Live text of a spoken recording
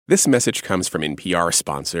This message comes from NPR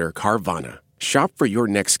sponsor Carvana. Shop for your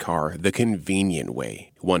next car the convenient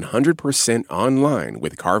way, 100% online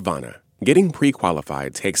with Carvana. Getting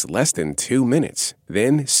pre-qualified takes less than 2 minutes.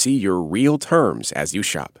 Then see your real terms as you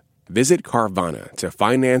shop. Visit Carvana to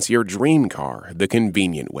finance your dream car the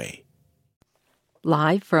convenient way.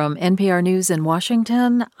 Live from NPR News in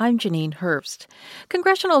Washington, I'm Janine Herbst.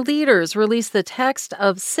 Congressional leaders released the text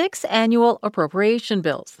of 6 annual appropriation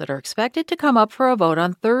bills that are expected to come up for a vote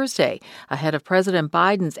on Thursday, ahead of President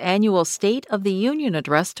Biden's annual State of the Union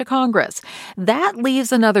address to Congress. That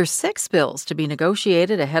leaves another 6 bills to be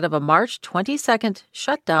negotiated ahead of a March 22nd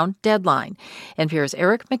shutdown deadline. NPR's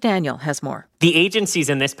Eric McDaniel has more. The agencies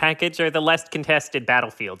in this package are the less contested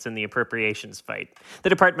battlefields in the appropriations fight. The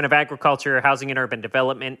Department of Agriculture, Housing and Urban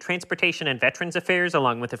Development, Transportation and Veterans Affairs,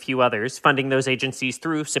 along with a few others, funding those agencies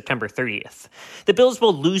through September 30th. The bills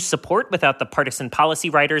will lose support without the partisan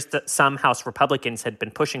policy riders that some House Republicans had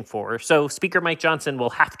been pushing for, so Speaker Mike Johnson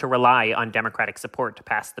will have to rely on Democratic support to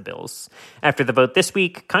pass the bills. After the vote this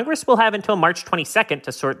week, Congress will have until March 22nd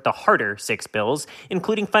to sort the harder 6 bills,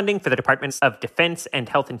 including funding for the Departments of Defense and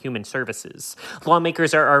Health and Human Services.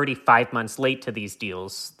 Lawmakers are already 5 months late to these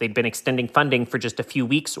deals. They'd been extending funding for just a few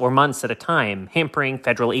weeks or months at a time, hampering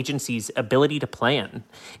federal agencies' ability to plan.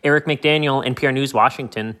 Eric McDaniel, NPR News,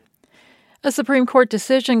 Washington. A Supreme Court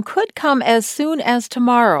decision could come as soon as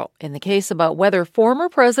tomorrow in the case about whether former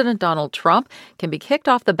President Donald Trump can be kicked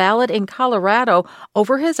off the ballot in Colorado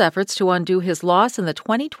over his efforts to undo his loss in the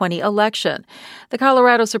 2020 election. The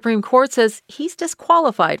Colorado Supreme Court says he's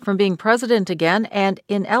disqualified from being president again and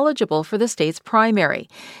ineligible for the state's primary.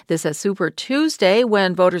 This is Super Tuesday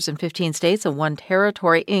when voters in 15 states and 1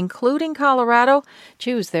 territory, including Colorado,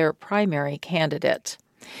 choose their primary candidate.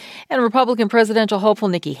 And Republican presidential hopeful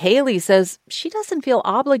Nikki Haley says she doesn't feel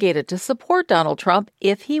obligated to support Donald Trump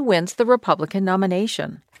if he wins the Republican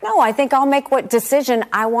nomination. No, I think I'll make what decision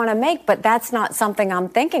I want to make, but that's not something I'm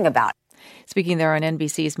thinking about. Speaking there on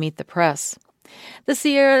NBC's Meet the Press. The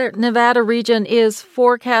Sierra Nevada region is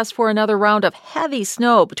forecast for another round of heavy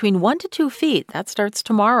snow between 1 to 2 feet. That starts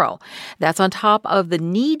tomorrow. That's on top of the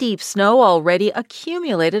knee-deep snow already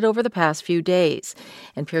accumulated over the past few days.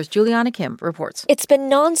 NPR's Juliana Kim reports. It's been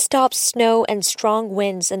nonstop snow and strong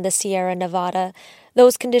winds in the Sierra Nevada.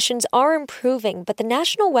 Those conditions are improving, but the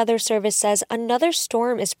National Weather Service says another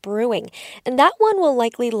storm is brewing, and that one will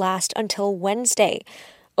likely last until Wednesday.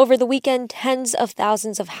 Over the weekend, tens of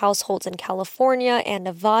thousands of households in California and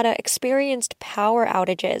Nevada experienced power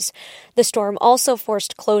outages. The storm also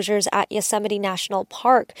forced closures at Yosemite National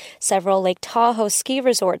Park, several Lake Tahoe ski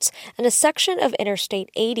resorts, and a section of Interstate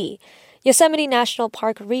 80. Yosemite National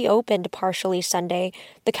Park reopened partially Sunday.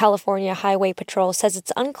 The California Highway Patrol says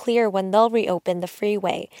it's unclear when they'll reopen the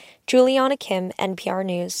freeway. Juliana Kim, NPR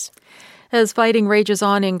News. As fighting rages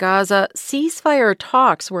on in Gaza, ceasefire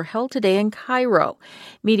talks were held today in Cairo.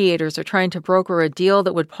 Mediators are trying to broker a deal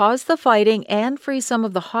that would pause the fighting and free some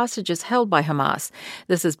of the hostages held by Hamas.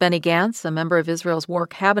 This is Benny Gantz, a member of Israel's war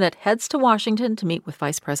cabinet, heads to Washington to meet with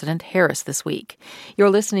Vice President Harris this week. You're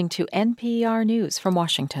listening to NPR News from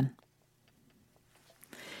Washington.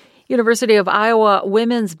 University of Iowa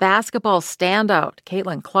women's basketball standout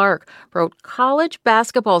Caitlin Clark broke college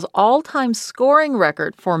basketball's all-time scoring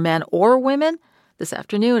record for men or women this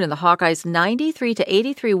afternoon in the Hawkeyes'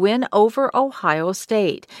 93-83 win over Ohio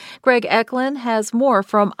State. Greg Eklund has more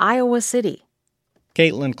from Iowa City.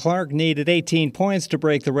 Caitlin Clark needed 18 points to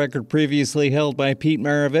break the record previously held by Pete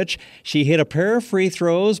Maravich. She hit a pair of free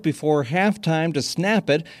throws before halftime to snap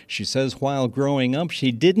it. She says while growing up,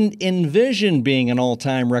 she didn't envision being an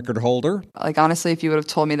all-time record holder. Honestly, if you would have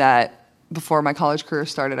told me that before my college career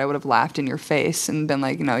started, I would have laughed in your face and been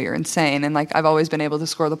like, no, you're insane. And I've always been able to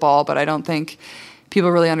score the ball, but I don't think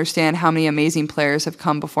people really understand how many amazing players have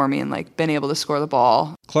come before me and been able to score the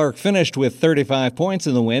ball. Clark finished with 35 points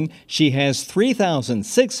in the win. She has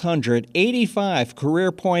 3,685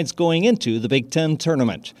 career points going into the Big Ten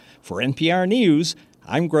tournament. For NPR News,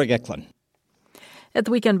 I'm Greg Eklund. At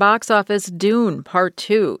the weekend box office, Dune Part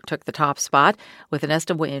 2 took the top spot with an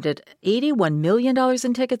estimated $81 million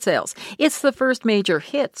in ticket sales. It's the first major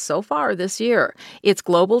hit so far this year. Its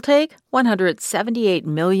global take, $178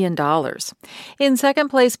 million. In second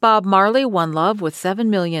place, Bob Marley, One Love with $7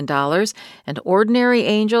 million. And Ordinary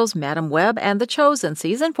Angels, Madam Web, and The Chosen,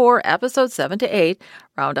 Season 4, Episodes 7 to 8,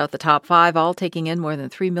 round out the top 5, all taking in more than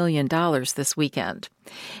 $3 million this weekend.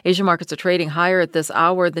 Asian markets are trading higher at this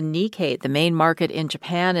hour. The Nikkei, the main market in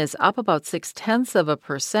Japan, is up about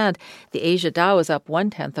 0.6%. The Asia Dow is up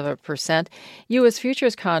 0.1%. U.S.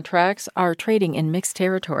 futures contracts are trading in mixed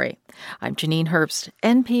territory. I'm Janine Herbst,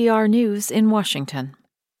 NPR News in Washington.